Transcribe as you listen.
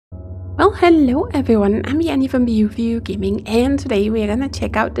Well, hello everyone, I'm Yeti from View Gaming, and today we are gonna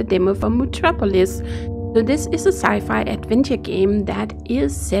check out the demo for Mutropolis. So this is a sci-fi adventure game that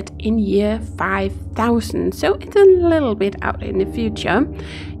is set in year 5000, so it's a little bit out in the future.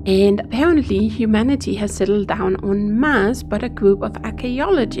 And apparently humanity has settled down on Mars, but a group of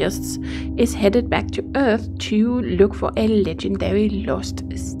archaeologists is headed back to Earth to look for a legendary lost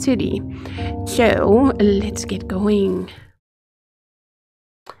city. So let's get going.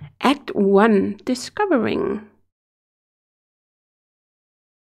 Act 1, Discovering.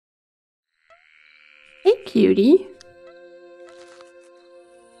 Hey, cutie.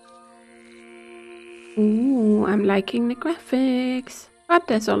 Ooh, I'm liking the graphics. But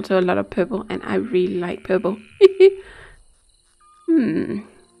there's also a lot of purple, and I really like purple.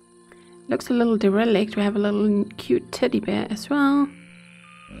 Looks a little derelict. We have a little cute teddy bear as well.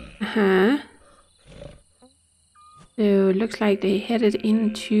 So looks like they headed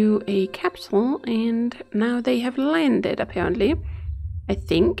into a capsule and now they have landed, apparently. I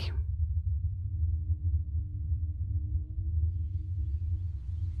think.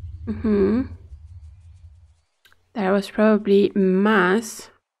 That was probably Mars.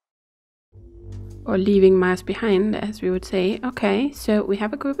 Or leaving Mars behind, as we would say. Okay, so we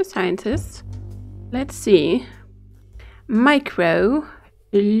have a group of scientists. Let's see. Micro,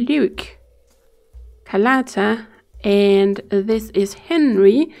 Luke, Carlotta, and this is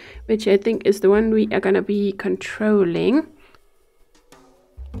Henry, which I think is the one we are gonna be controlling.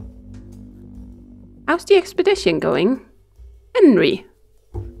 How's the expedition going? Henry.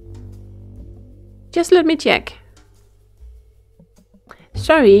 Just let me check.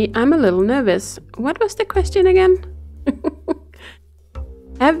 Sorry, I'm a little nervous. What was the question again?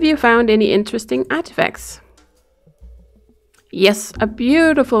 Have you found any interesting artifacts? Yes, a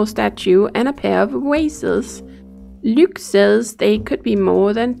beautiful statue and a pair of vases. Luke says they could be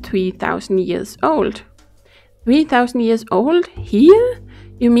more than 3000 years old. 3000 years old? Here?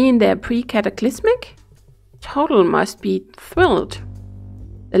 You mean they're pre-cataclysmic? Total must be thrilled.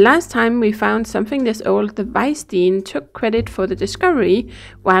 The last time we found something this old, the Weinstein took credit for the discovery,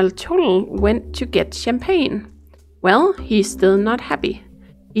 while Total went to get champagne. Well, he's still not happy.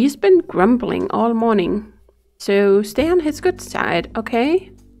 He's been grumbling all morning. So stay on his good side,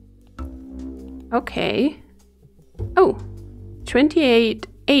 okay? Okay. Oh,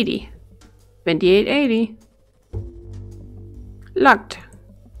 2880. 2880. Locked.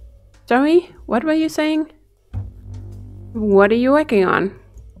 Sorry, what were you saying? What are you working on?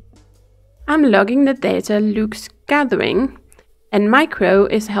 I'm logging the data Luke's gathering, and Micro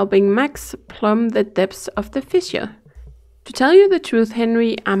is helping Max plumb the depths of the fissure. To tell you the truth,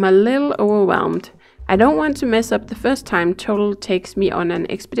 Henry, I'm a little overwhelmed. I don't want to mess up the first time Total takes me on an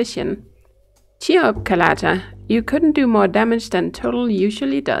expedition. Cheer up, Carlotta. You couldn't do more damage than Total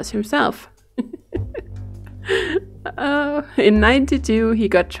usually does himself. In 92, he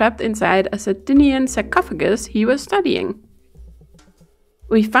got trapped inside a Sardinian sarcophagus he was studying.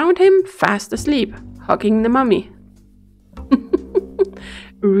 We found him fast asleep, hugging the mummy.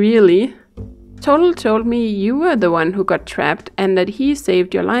 Really? Total told me you were the one who got trapped and that he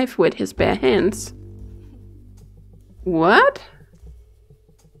saved your life with his bare hands. What?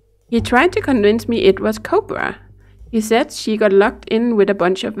 He tried to convince me it was Cobra. He said she got locked in with a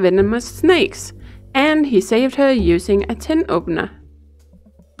bunch of venomous snakes, and he saved her using a tin opener.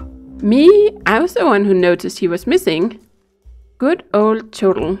 Me? I was the one who noticed he was missing. Good old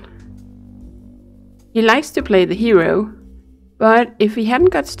Total. He likes to play the hero, but if we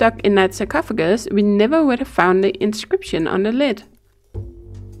hadn't got stuck in that sarcophagus, we never would have found the inscription on the lid.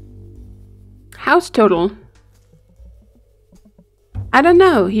 How's Total? I don't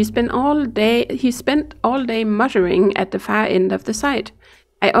know, he spent all day muttering at the far end of the site.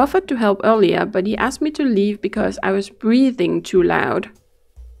 I offered to help earlier, but he asked me to leave because I was breathing too loud.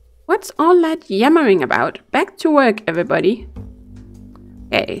 What's all that yammering about? Back to work, everybody.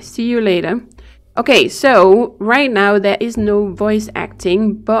 Okay, see you later. Okay, so right now there is no voice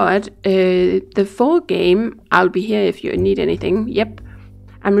acting, but the full game, I'll be here if you need anything. Yep.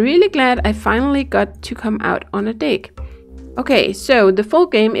 I'm really glad I finally got to come out on a dig. Okay, so the full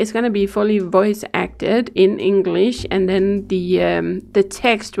game is gonna be fully voice acted in English, and then the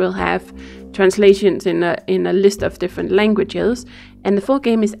text will have translations in a list of different languages. And the full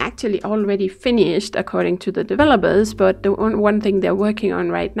game is actually already finished according to the developers, but the one thing they're working on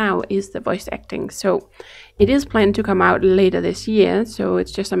right now is the voice acting. So it is planned to come out later this year, so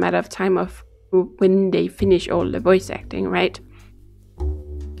it's just a matter of time of when they finish all the voice acting, right?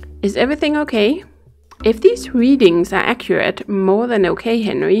 Is everything okay? If these readings are accurate, more than okay,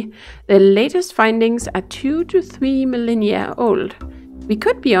 Henry. The latest findings are 2 to 3 millennia old. We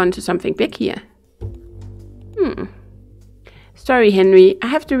could be onto something big here. Sorry, Henry, I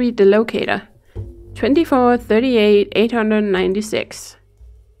have to read the locator. 24, 38, 896.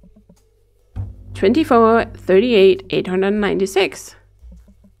 24, 38, 896.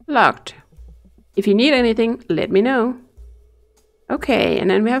 Locked. If you need anything, let me know. Okay, and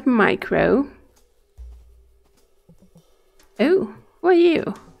then we have micro. Oh, who are you?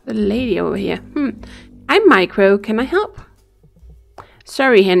 The lady over here. I'm Micro, can I help?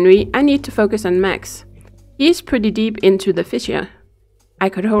 Sorry, Henry, I need to focus on Max. He's pretty deep into the fissure. I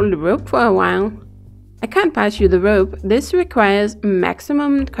could hold the rope for a while. I can't pass you the rope. This requires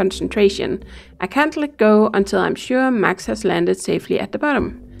maximum concentration. I can't let go until I'm sure Max has landed safely at the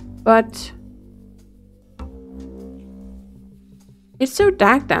bottom. But it's so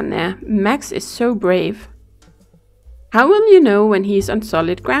dark down there. Max is so brave. How will you know when he's on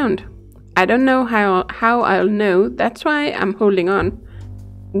solid ground? I don't know how I'll know. That's why I'm holding on.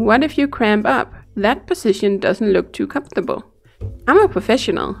 What if you cramp up? That position doesn't look too comfortable. I'm a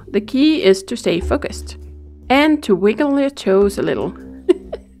professional. The key is to stay focused. And to wiggle your toes a little.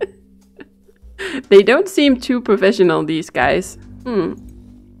 They don't seem too professional, these guys. The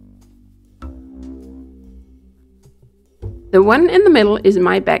one in the middle is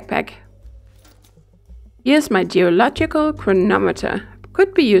my backpack. Here's my geological chronometer.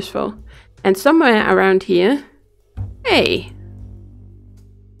 Could be useful. And somewhere around here... Hey!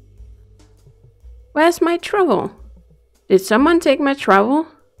 Where's my trowel? Did someone take my trowel?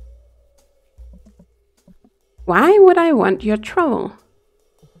 Why would I want your trowel?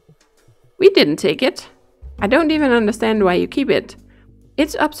 We didn't take it. I don't even understand why you keep it.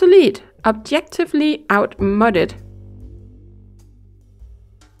 It's obsolete. Objectively outmoded.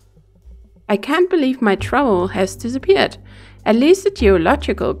 I can't believe my trowel has disappeared. At least the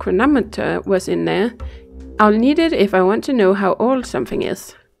geological chronometer was in there. I'll need it if I want to know how old something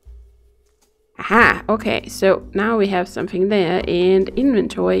is. Aha, okay, so now we have something there, and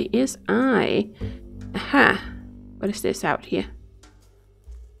inventory is I. Aha, what is this out here?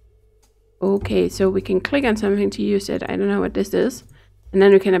 Okay, so we can click on something to use it. I don't know what this is. And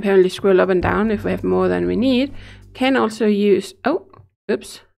then we can apparently scroll up and down if we have more than we need. Can also use... Oh,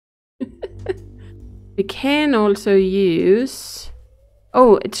 oops. We can also use...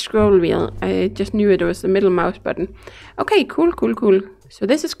 Oh, it's scroll wheel. I just knew it was the middle mouse button. Okay, cool. So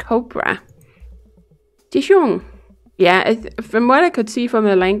this is Cobra. Dijon. Yeah, from what I could see from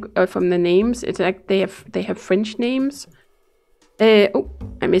the from the names, it's like they have French names. Oh,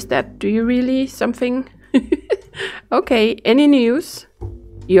 I missed that. Do you really something? Okay, any news?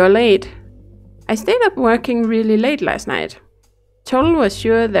 You're late. I stayed up working really late last night. Toll was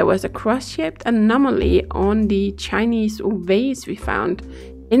sure there was a cross-shaped anomaly on the Chinese vase we found.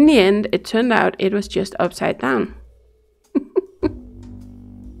 In the end, it turned out it was just upside down.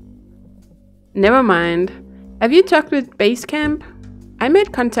 Never mind. Have you talked with base camp? I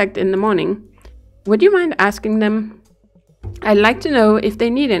made contact in the morning. Would you mind asking them? I'd like to know if they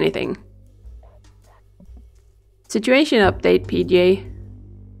need anything. Situation update, PJ.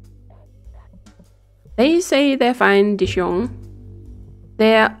 They say they're fine, Dijon.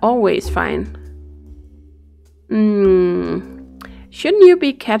 They're always fine. Shouldn't you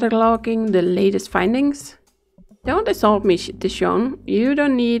be cataloging the latest findings? Don't assault me, Dijon. You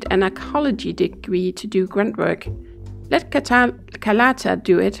don't need an archaeology degree to do grunt work. Let Kalata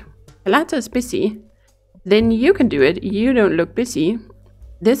do it. Kalata's busy. Then you can do it. You don't look busy.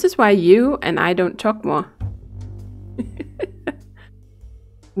 This is why you and I don't talk more.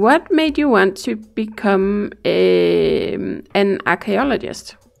 What made you want to become an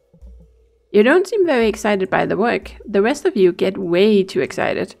archaeologist? You don't seem very excited by the work. The rest of you get way too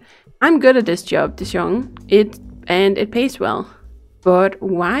excited. I'm good at this job, Dijon. It pays well. But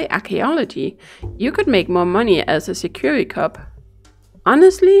why archaeology? You could make more money as a security cop.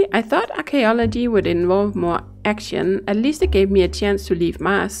 Honestly, I thought archaeology would involve more action. At least it gave me a chance to leave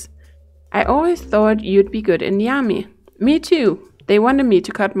Mars. I always thought you'd be good in the army. Me too. They wanted me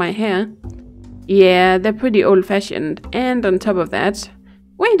to cut my hair. Yeah, they're pretty old-fashioned. And on top of that...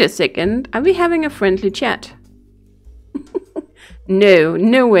 Wait a second, are we having a friendly chat?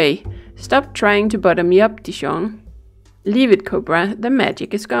 No way. Stop trying to butter me up, Dijon. Leave it, Cobra. The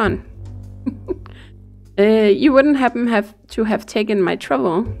magic is gone. You wouldn't happen to have taken my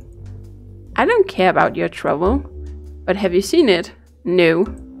trowel? I don't care about your trowel. But have you seen it? No.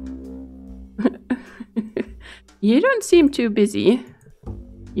 You don't seem too busy.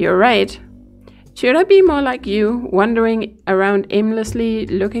 You're right. Should I be more like you, wandering around aimlessly,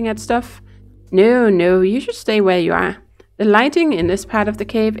 looking at stuff? No, you should stay where you are. The lighting in this part of the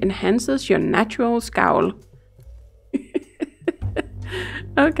cave enhances your natural scowl.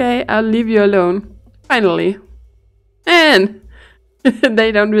 Okay, I'll leave you alone. Finally. And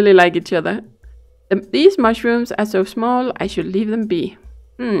they don't really like each other. These mushrooms are so small, I should leave them be.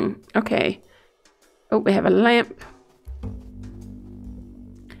 Okay. Oh, we have a lamp.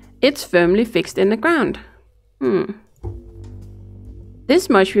 It's firmly fixed in the ground. This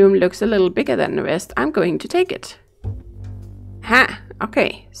mushroom looks a little bigger than the rest. I'm going to take it. Ha!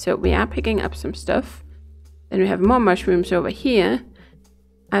 Okay, so we are picking up some stuff. Then we have more mushrooms over here.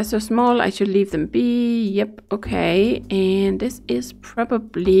 Are so small, I should leave them be. Yep, okay. And this is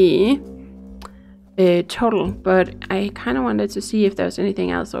probably total, but I kind of wanted to see if there's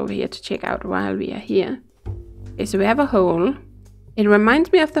anything else over here to check out while we are here. Okay, so we have a hole. It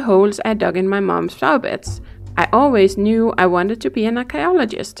reminds me of the holes I dug in my mom's flower beds. I always knew I wanted to be an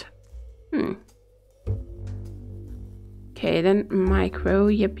archaeologist. Okay, then micro,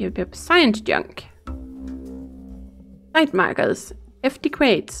 yep. Science junk. Site markers. Hefty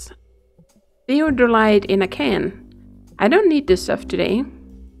crates. Theodolite in a can. I don't need this stuff today.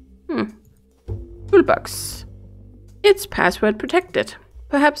 Toolbox. It's password protected.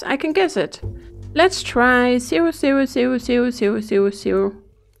 Perhaps I can guess it. Let's try 0000000.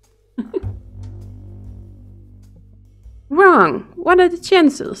 Wrong. What are the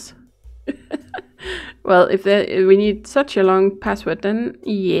chances? Well, if we need such a long password, then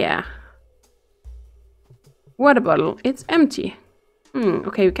yeah. Water bottle. It's empty.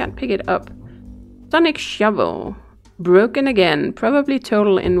 Okay, we can't pick it up. Sonic shovel. Broken again. Probably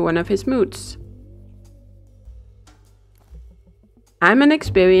total in one of his moods. I'm an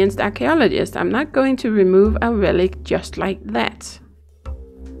experienced archaeologist. I'm not going to remove a relic just like that.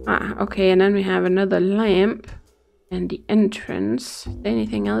 Okay, and then we have another lamp. And the entrance. Is there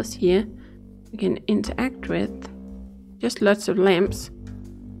anything else here we can interact with? Just lots of lamps.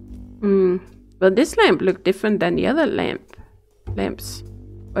 Well, this lamp looked different than the other lamps.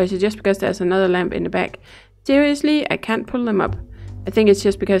 Or is it just because there's another lamp in the back? Seriously, I can't pull them up. I think it's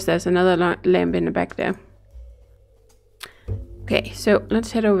just because there's another lamp in the back there. Okay, so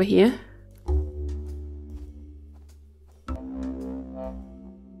let's head over here.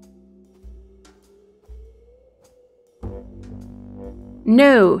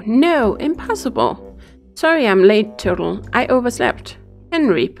 No, impossible. Sorry I'm late, Total. I overslept.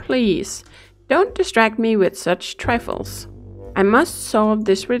 Henry, please. Don't distract me with such trifles. I must solve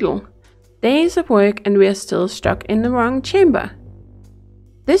this riddle. Days of work and we are still stuck in the wrong chamber.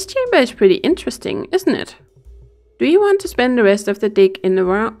 This chamber is pretty interesting, isn't it? Do you want to spend the rest of the dig on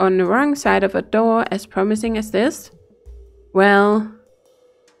the wrong side of a door as promising as this? Well...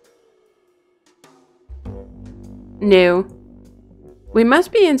 no. We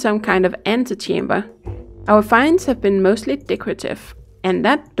must be in some kind of antechamber. Our finds have been mostly decorative. And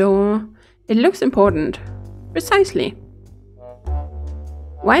that door... it looks important. Precisely.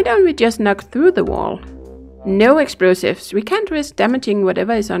 Why don't we just knock through the wall? No explosives. We can't risk damaging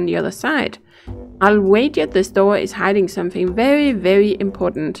whatever is on the other side. I'll wager this door is hiding something very, very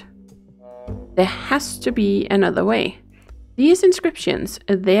important. There has to be another way. These inscriptions,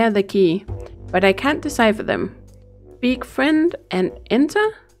 they're the key. But I can't decipher them. Speak friend and enter?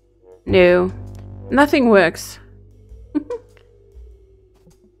 No. Nothing works.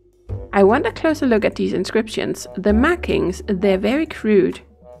 I want a closer look at these inscriptions. The markings, they're very crude.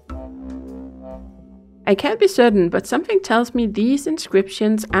 I can't be certain, but something tells me these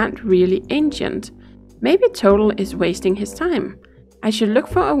inscriptions aren't really ancient. Maybe Total is wasting his time. I should look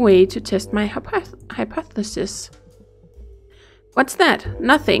for a way to test my hypothesis. What's that?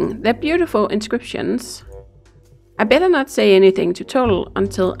 Nothing. They're beautiful inscriptions. I better not say anything to Total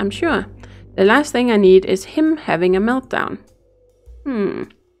until I'm sure. The last thing I need is him having a meltdown.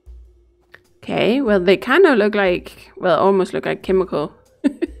 Okay, well they kind of look like, well, almost look like chemical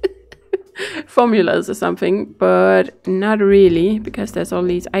formulas or something, but not really, because there's all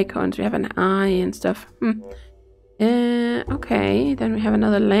these icons. We have an eye and stuff. Okay, then we have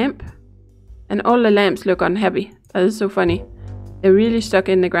another lamp. And all the lamps look unhappy. That is so funny. They're really stuck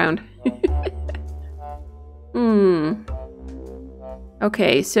in the ground.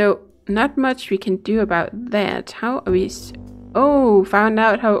 Okay, so not much we can do about that. How are we... oh, found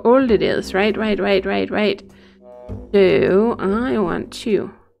out how old it is. Right. So, I want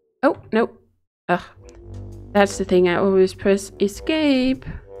to... oh, no. Ugh. That's the thing. I always press escape.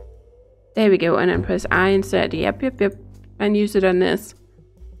 There we go. And then press I instead. Yep. And use it on this.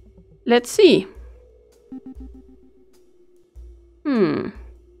 Let's see.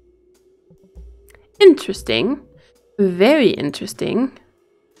 Interesting. Very interesting.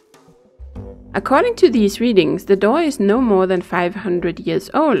 According to these readings, the door is no more than 500 years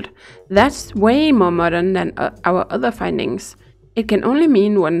old. That's way more modern than our other findings. It can only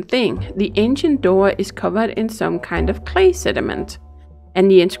mean one thing. The ancient door is covered in some kind of clay sediment. And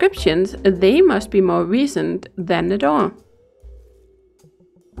the inscriptions, they must be more recent than the door.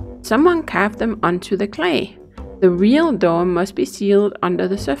 Someone carved them onto the clay. The real door must be sealed under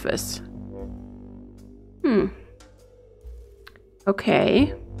the surface.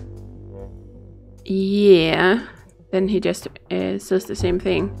 Okay. Yeah. Then he just says the same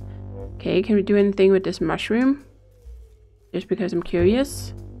thing. Okay, can we do anything with this mushroom? Just because I'm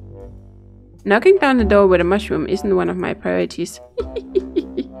curious. Knocking down the door with a mushroom isn't one of my priorities.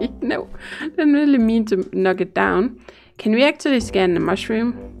 No, didn't really mean to knock it down. Can we actually scan the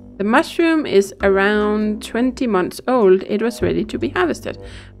mushroom? The mushroom is around 20 months old. It was ready to be harvested.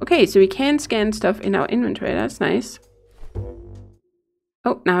 Okay, so we can scan stuff in our inventory. That's nice.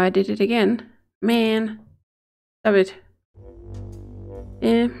 Oh, now I did it again. Man. Stop it.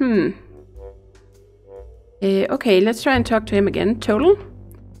 Okay, let's try and talk to him again. Total?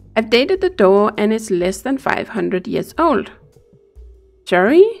 I've dated the door and it's less than 500 years old.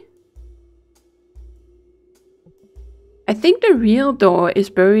 Sorry? I think the real door is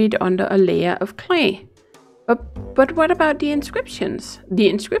buried under a layer of clay. But what about the inscriptions? The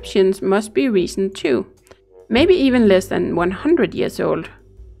inscriptions must be recent too. Maybe even less than 100 years old.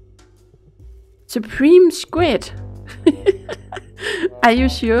 Supreme Squid. Are you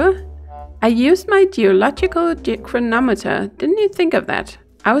sure? I used my geological chronometer. Didn't you think of that?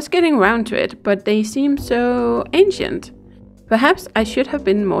 I was getting round to it, but they seem so ancient. Perhaps I should have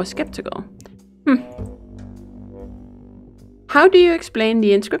been more skeptical. How do you explain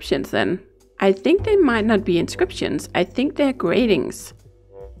the inscriptions then? I think they might not be inscriptions. I think they're gratings.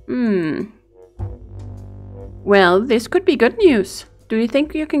 Well, this could be good news. Do you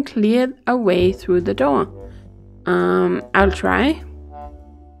think you can clear a way through the door? I'll try.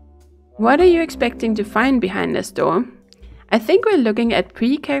 What are you expecting to find behind this door? I think we're looking at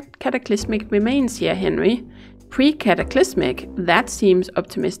pre-cataclysmic remains here, Henry. Pre-cataclysmic? That seems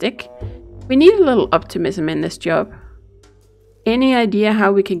optimistic. We need a little optimism in this job. Any idea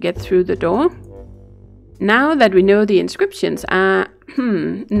how we can get through the door? Now that we know the inscriptions are,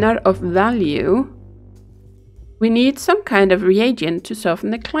 not of value, we need some kind of reagent to soften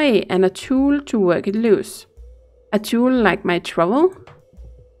the clay and a tool to work it loose. A tool like my trowel?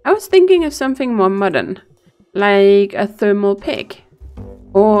 I was thinking of something more modern, like a thermal pick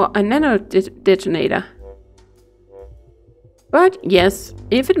or a nano detonator. But yes,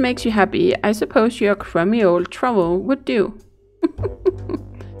 if it makes you happy, I suppose your crummy old trowel would do.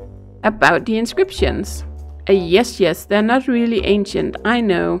 About the inscriptions. Yes, they're not really ancient, I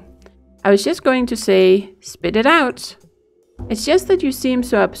know. I was just going to say, spit it out. It's just that you seem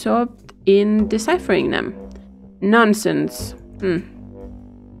so absorbed in deciphering them. Nonsense.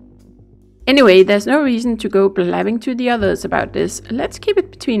 Anyway, there's no reason to go blabbing to the others about this. Let's keep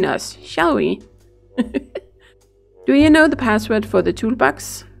it between us, shall we? Do you know the password for the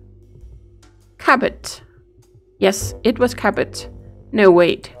toolbox? Cabot. Yes, it was Cabot. No,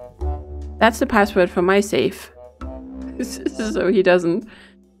 wait. That's the password for my safe. So he doesn't.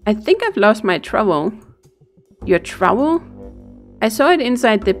 I think I've lost my trowel. Your trowel? I saw it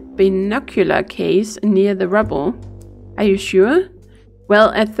inside the binocular case near the rubble. Are you sure?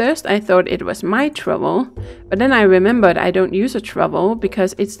 Well, at first I thought it was my trowel, but then I remembered I don't use a trowel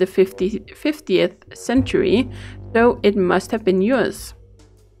because it's the 50th century, so it must have been yours.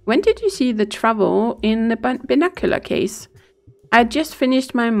 When did you see the trowel in the binocular case? I just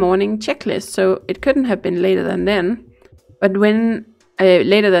finished my morning checklist, so it couldn't have been later than then. But when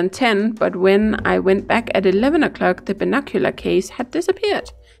later than 10, but when I went back at 11 o'clock, the binocular case had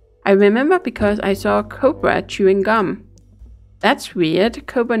disappeared. I remember because I saw Cobra chewing gum. That's weird.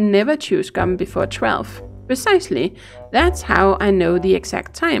 Cobra never chews gum before 12. Precisely. That's how I know the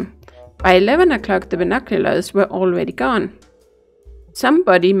exact time. By 11 o'clock, the binoculars were already gone.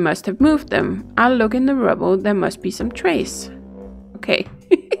 Somebody must have moved them. I'll look in the rubble. There must be some trace. Okay.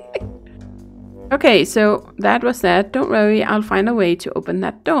 Okay, so that was that. Don't worry, I'll find a way to open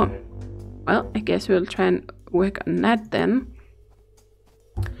that door. Well, I guess we'll try and work on that then.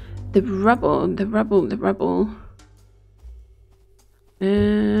 The rubble.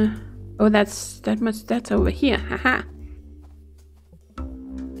 Oh, that's over here. Haha.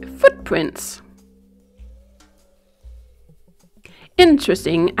 Footprints.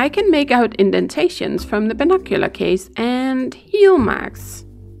 Interesting. I can make out indentations from the binocular case and heel marks.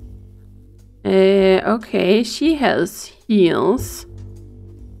 Okay, she has heels.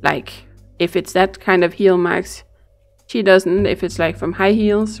 Like, if it's that kind of heel marks, she doesn't. If it's like from high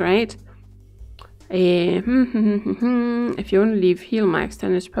heels, right? If you only leave heel marks,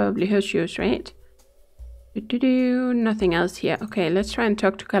 then it's probably her shoes, right? Nothing else here. Okay, let's try and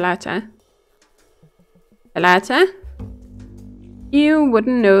talk to Carlotta. Carlotta? You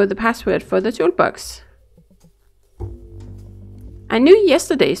wouldn't know the password for the toolbox. I knew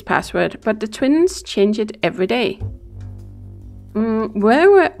yesterday's password, but the twins change it every day.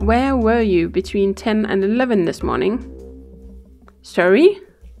 Where were you between 10 and 11 this morning? Sorry?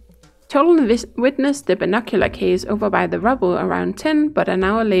 Told witness the binocular case over by the rubble around 10, but an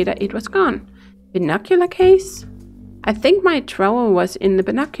hour later it was gone. Binocular case? I think my trowel was in the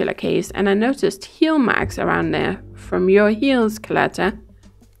binocular case and I noticed heel marks around there. From your heels, Carlotta.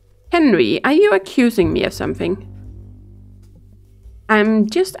 Henry, are you accusing me of something? I'm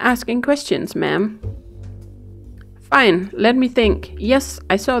just asking questions, ma'am. Fine, let me think. Yes,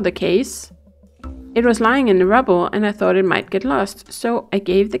 I saw the case. It was lying in the rubble and I thought it might get lost, so I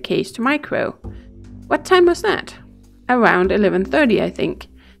gave the case to Micro. What time was that? Around 11:30, I think.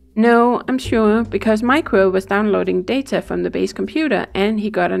 No, I'm sure, because Micro was downloading data from the base computer and he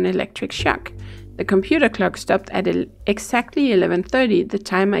got an electric shock. The computer clock stopped at exactly 11:30, the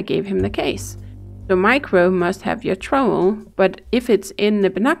time I gave him the case. So Micro must have your trowel, but if it's in the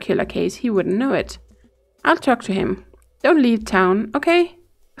binocular case, he wouldn't know it. I'll talk to him. Don't leave town, okay?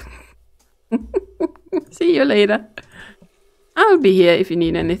 See you later. I'll be here if you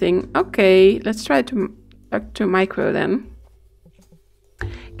need anything. Okay, let's try to talk to Micro then.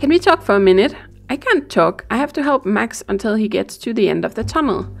 Can we talk for a minute? I can't talk. I have to help Max until he gets to the end of the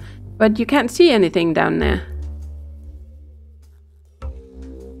tunnel. But you can't see anything down there.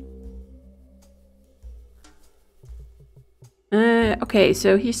 Okay,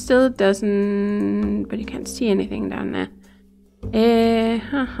 so he still doesn't... But you can't see anything down there.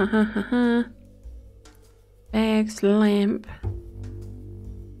 Bags, lamp.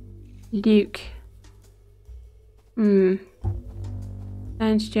 Luke.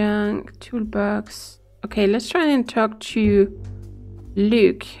 Science junk, toolbox. Okay, let's try and talk to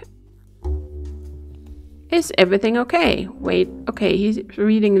Luke. Is everything okay? Wait, okay, he's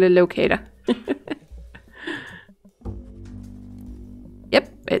reading the locator.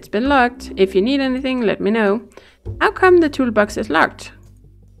 Yep, it's been locked. If you need anything, let me know. How come the toolbox is locked?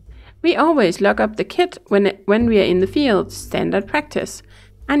 We always lock up the kit when we are in the field. Standard practice.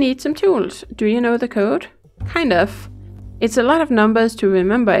 I need some tools. Do you know the code? Kind of. It's a lot of numbers to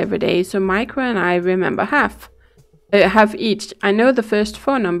remember every day, so Micro and I remember half each. I know the first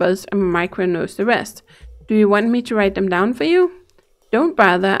 4 numbers and Micro knows the rest. Do you want me to write them down for you? Don't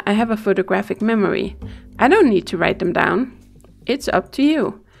bother, I have a photographic memory. I don't need to write them down. It's up to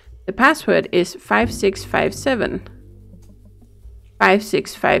you. The password is 5657.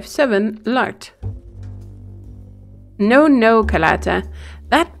 5657 locked. No, Carlotta.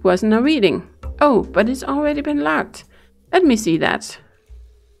 That wasn't a reading. Oh, but it's already been locked. Let me see that.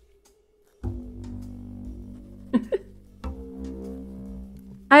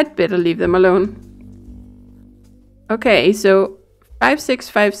 I'd better leave them alone. Okay, so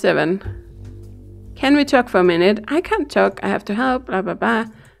 5657. Can we talk for a minute? I can't talk. I have to help. Blah, blah, blah.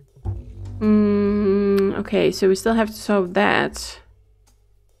 Okay, so we still have to solve that.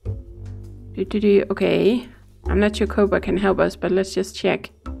 Okay. I'm not sure Cobra can help us, but let's just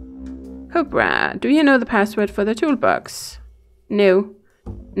check. Cobra, do you know the password for the toolbox? No.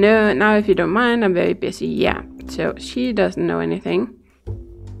 No, now if you don't mind, I'm very busy. Yeah, so she doesn't know anything.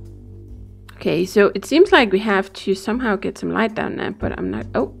 Okay, so it seems like we have to somehow get some light down there, but I'm not...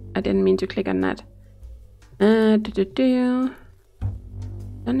 Oh, I didn't mean to click on that.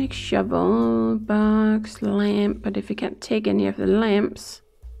 Sonic shovel, box, lamp, but if you can't take any of the lamps...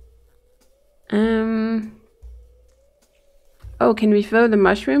 Oh, can we throw the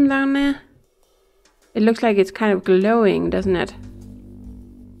mushroom down there? It looks like it's kind of glowing, doesn't it?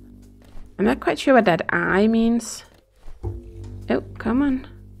 I'm not quite sure what that eye means. Oh, come on.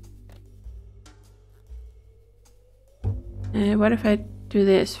 What if I do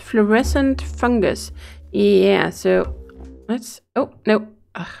this? Fluorescent fungus. Yeah, so let's... Oh, no.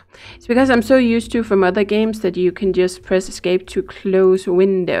 Ugh. It's because I'm so used to from other games that you can just press escape to close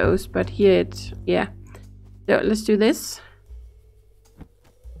windows. But here it's... Yeah. So let's do this.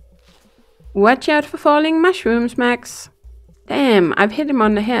 Watch out for falling mushrooms, Max. Damn, I've hit him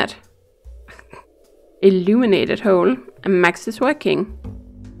on the head. Illuminated hole. And Max is working.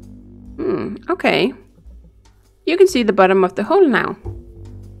 Okay. You can see the bottom of the hole now.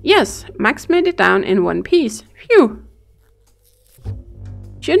 Yes, Max made it down in one piece. Phew.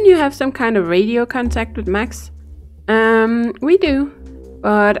 Shouldn't you have some kind of radio contact with Max? We do.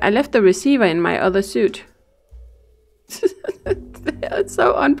 But I left the receiver in my other suit. It's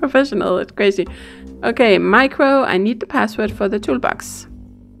so unprofessional, it's crazy. Okay, Micro, I need the password for the toolbox.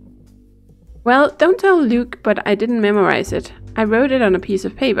 Well, don't tell Luke, but I didn't memorize it. I wrote it on a piece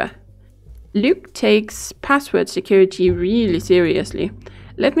of paper. Luke takes password security really seriously.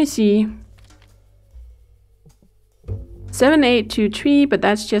 Let me see. 7823, but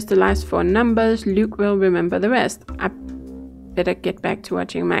that's just the last 4 numbers. Luke will remember the rest. I better get back to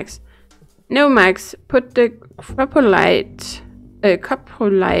watching Max. No, Max, put the coprolite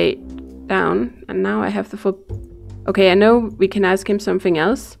down. And now I have the full... Okay, I know we can ask him something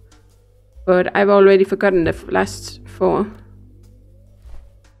else, but I've already forgotten the last 4.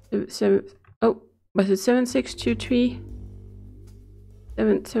 Oh, was it 7623?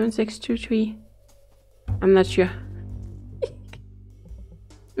 7623? I'm not sure.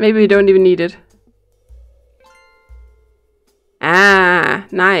 Maybe we don't even need it. Ah,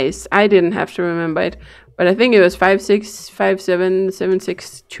 nice. I didn't have to remember it. But I think it was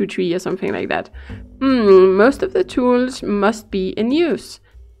 56577623 or something like that. Most of the tools must be in use.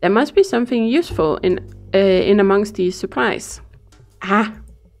 There must be something useful in amongst these supplies. Ah.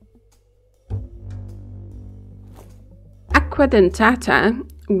 Aqua dentata,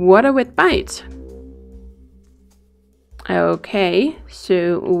 water with bite. Okay,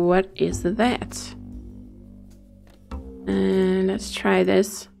 so what is that? Let's try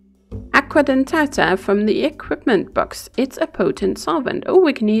this. Aqua dentata from the equipment box. It's a potent solvent. Oh,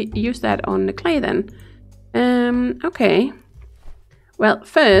 we can use that on the clay then. Okay. Well,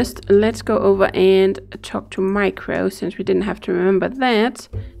 first, let's go over and talk to Micro, since we didn't have to remember that.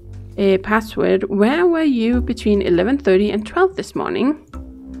 Password. Where were you between 11:30 and 12 this morning?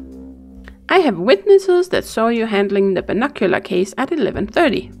 I have witnesses that saw you handling the binocular case at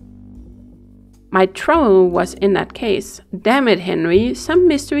 11:30. My trouble was in that case. Damn it, Henry. Some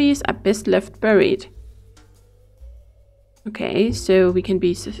mysteries are best left buried. Okay, so we can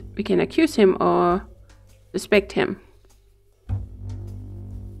accuse him or suspect him.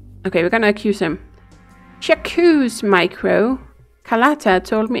 Okay, we're gonna accuse him. J'accuse, Micro. Carlotta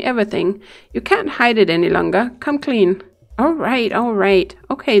told me everything. You can't hide it any longer. Come clean. All right.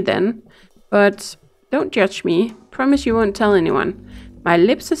 Okay then. But don't judge me. Promise you won't tell anyone. My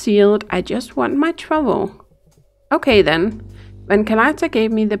lips are sealed. I just want my trouble. Okay then. When Carlotta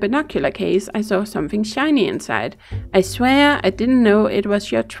gave me the binocular case, I saw something shiny inside. I swear I didn't know it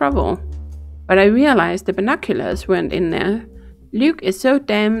was your trouble. But I realized the binoculars weren't in there. Luke is so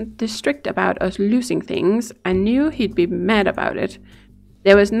damn strict about us losing things. I knew he'd be mad about it.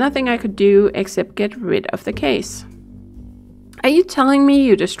 There was nothing I could do except get rid of the case. Are you telling me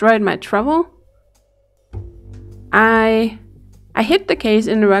you destroyed my trouble? I hid the case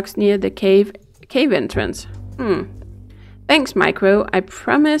in the rocks near the cave entrance. Thanks, Micro. I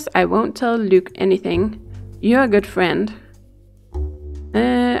promise I won't tell Luke anything. You're a good friend.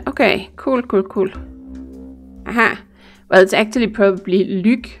 Okay. Cool. Aha. Well, it's actually probably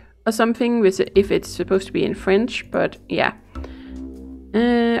Luc or something, if it's supposed to be in French, but yeah.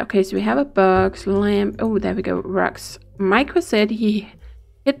 Okay, so we have a box, lamp. Oh, there we go, rocks. Micro said he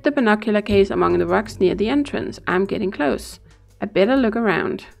hid the binocular case among the rocks near the entrance. I'm getting close. I better look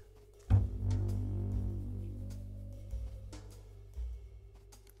around.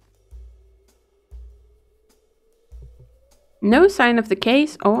 No sign of the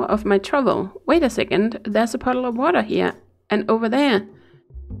case or of my trouble. Wait a second, there's a puddle of water here. And over there.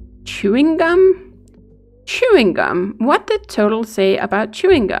 Chewing gum? Chewing gum? What did Total say about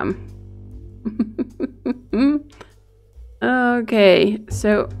chewing gum? Okay,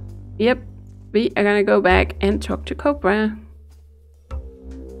 so, yep, we are gonna go back and talk to Cobra.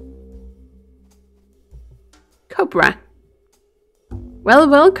 Cobra.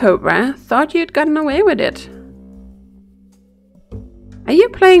 Well, Cobra, thought you'd gotten away with it. Are you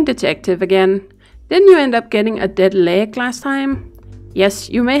playing detective again? Didn't you end up getting a dead leg last time? Yes,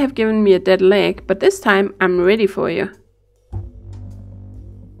 you may have given me a dead leg, but this time I'm ready for you.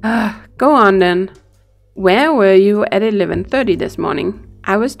 Go on then. Where were you at 11:30 this morning?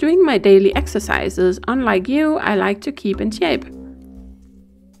 I was doing my daily exercises. Unlike you, I like to keep in shape.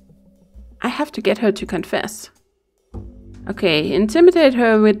 I have to get her to confess. Okay, intimidate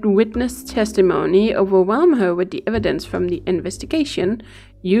her with witness testimony, overwhelm her with the evidence from the investigation,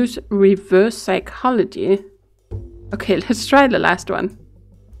 use reverse psychology. Okay, let's try the last one.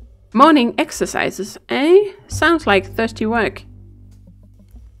 Morning exercises, eh? Sounds like thirsty work.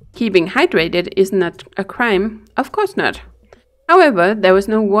 Keeping hydrated isn't a crime. Of course not. However, there was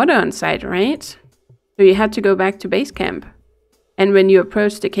no water on site, right? So you had to go back to base camp. And when you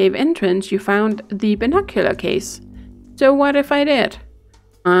approached the cave entrance, you found the binocular case. So what if I did?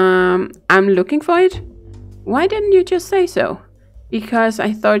 I'm looking for it? Why didn't you just say so? Because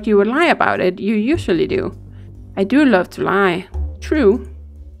I thought you would lie about it. You usually do. I do love to lie. True.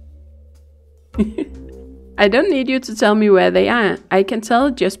 I don't need you to tell me where they are. I can tell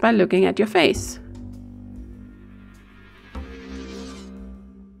just by looking at your face.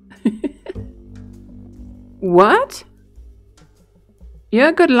 What? You're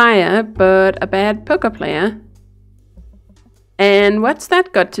a good liar, but a bad poker player. And what's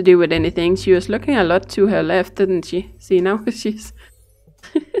that got to do with anything? She was looking a lot to her left, didn't she? See, now she's...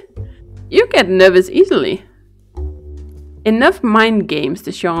 You get nervous easily. Enough mind games,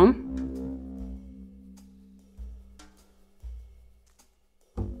 Deschamps.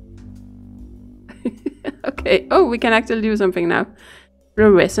 Okay, oh, we can actually do something now.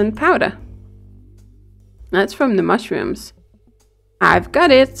 Fluorescent powder. That's from the mushrooms. I've got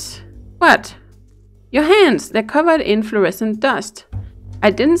it. What? Your hands, they're covered in fluorescent dust.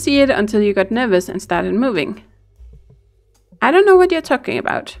 I didn't see it until you got nervous and started moving. I don't know what you're talking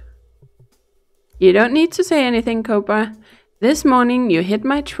about. You don't need to say anything, Cobra. This morning you hid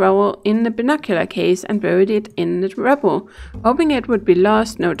my trowel in the binocular case and buried it in the rubble, hoping it would be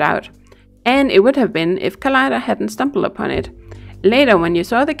lost, no doubt. And it would have been if Collider hadn't stumbled upon it. Later, when you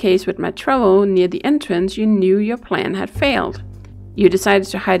saw the case with my trowel near the entrance, you knew your plan had failed. You decided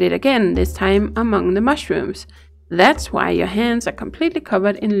to hide it again, this time among the mushrooms. That's why your hands are completely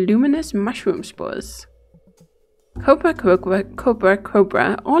covered in luminous mushroom spores. Cobra, Cobra, Cobra,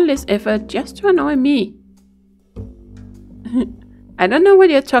 Cobra, all this effort just to annoy me. I don't know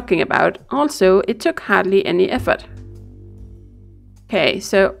what you're talking about. Also, it took hardly any effort. Okay,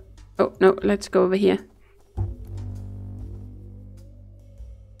 so... Oh, no, let's go over here.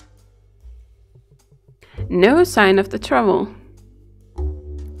 No sign of the trowel.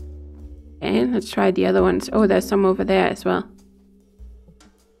 Okay, let's try the other ones. Oh, there's some over there as well.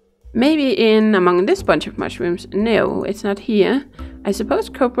 Maybe in among this bunch of mushrooms. No, it's not here. I suppose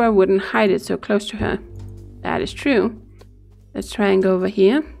Cobra wouldn't hide it so close to her. That is true. Let's try and go over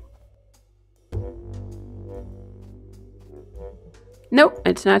here. Nope,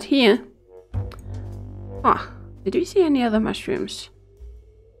 it's not here. Oh, did we see any other mushrooms?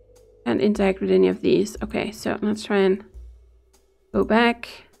 Can't interact with any of these. Okay, so let's try and go back.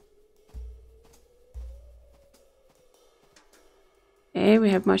 Okay, we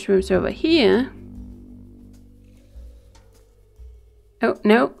have mushrooms over here. Oh,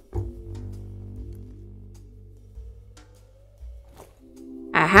 no.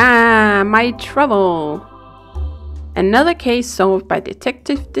 Aha! My trouble! Another case solved by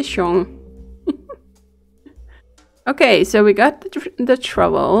Detective Deschamps. Okay, so we got the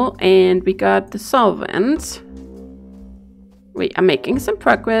trouble and we got the solvent. We are making some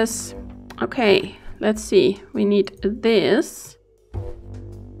progress. Okay, let's see. We need this.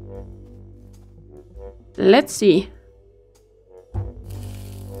 Let's see.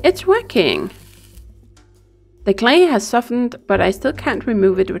 It's working. The clay has softened, but I still can't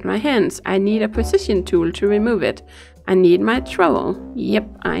remove it with my hands. I need a precision tool to remove it. I need my trowel.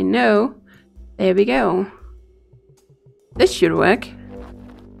 Yep, I know. There we go. This should work.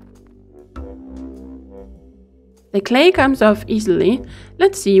 The clay comes off easily.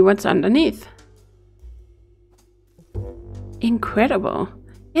 Let's see what's underneath. Incredible.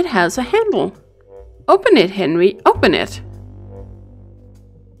 It has a handle. Open it, Henry. Open it.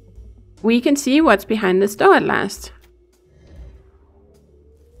 We can see what's behind this door at last.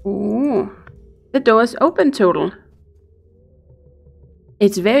 Ooh. The door is open total.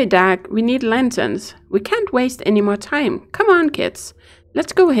 It's very dark. We need lanterns. We can't waste any more time. Come on, kids.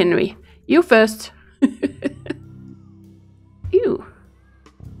 Let's go, Henry. You first. Ew.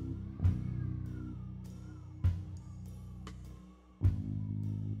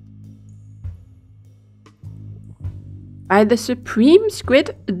 By the Supreme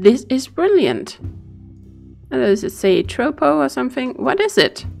Squid, this is brilliant. Does it say Tropo or something? What is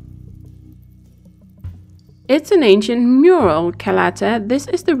it? It's an ancient mural, Kalata. This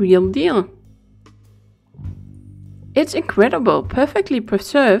is the real deal. It's incredible, perfectly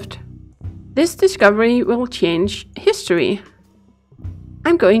preserved. This discovery will change history.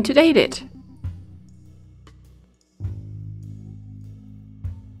 I'm going to date it.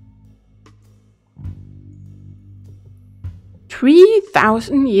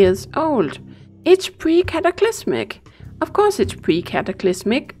 "3,000 years old. It's pre-cataclysmic. Of course it's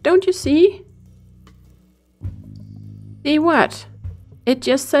pre-cataclysmic, don't you see? See what? It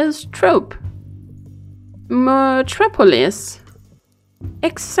just says trope. Mutropolis.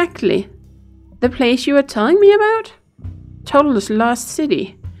 Exactly. The place you were telling me about? Total's lost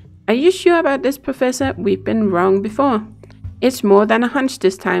city. Are you sure about this, Professor? We've been wrong before. It's more than a hunch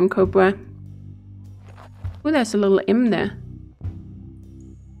this time, Cobra. Oh, there's a little M there.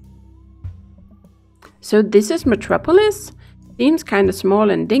 So this is Mutropolis? Seems kinda small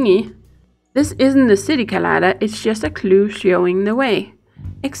and dingy. This isn't the city, Kalata, it's just a clue showing the way.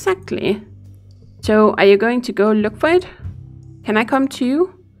 Exactly. So, are you going to go look for it? Can I come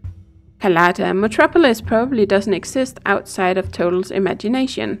too? Kalata, Mutropolis probably doesn't exist outside of Total's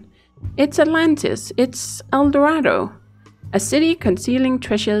imagination. It's Atlantis, it's El Dorado. A city concealing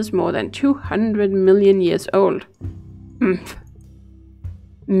treasures more than 200 million years old.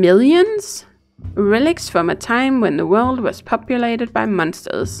 Millions? Relics from a time when the world was populated by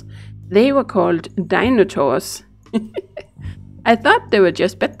monsters. They were called dinosaurs. I thought they were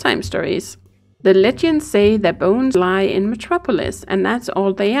just bedtime stories. The legends say their bones lie in Mutropolis, and that's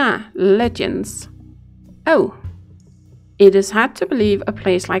all they are, legends. Oh. It is hard to believe a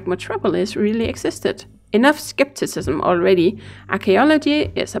place like Mutropolis really existed. Enough skepticism already.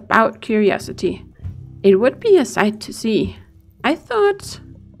 Archaeology is about curiosity. It would be a sight to see. I thought...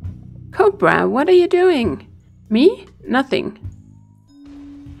 Cobra, what are you doing? Me? Nothing.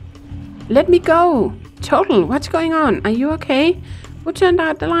 Let me go! Total, what's going on? Are you okay? Who turned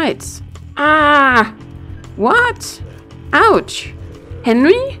out the lights? Ah! What? Ouch!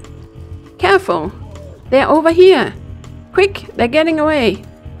 Henry? Careful! They're over here! Quick, they're getting away!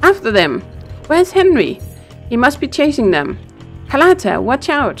 After them! Where's Henry? He must be chasing them. Kalata, watch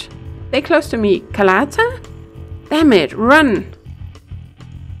out! Stay close to me. Kalata? Damn it, run!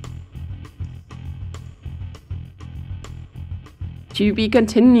 To be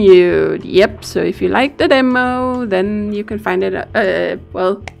continued. Yep, so if you like the demo, then you can find it,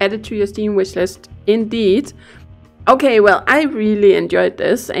 add it to your Steam wishlist. Indeed. Okay, well, I really enjoyed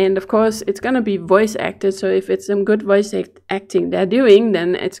this, and of course, it's gonna be voice acted, so if it's some good voice acting they're doing,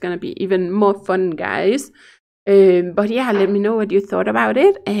 then it's gonna be even more fun, guys. But yeah, let me know what you thought about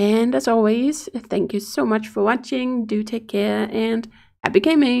it, and as always, thank you so much for watching. Do take care, and happy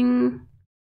gaming!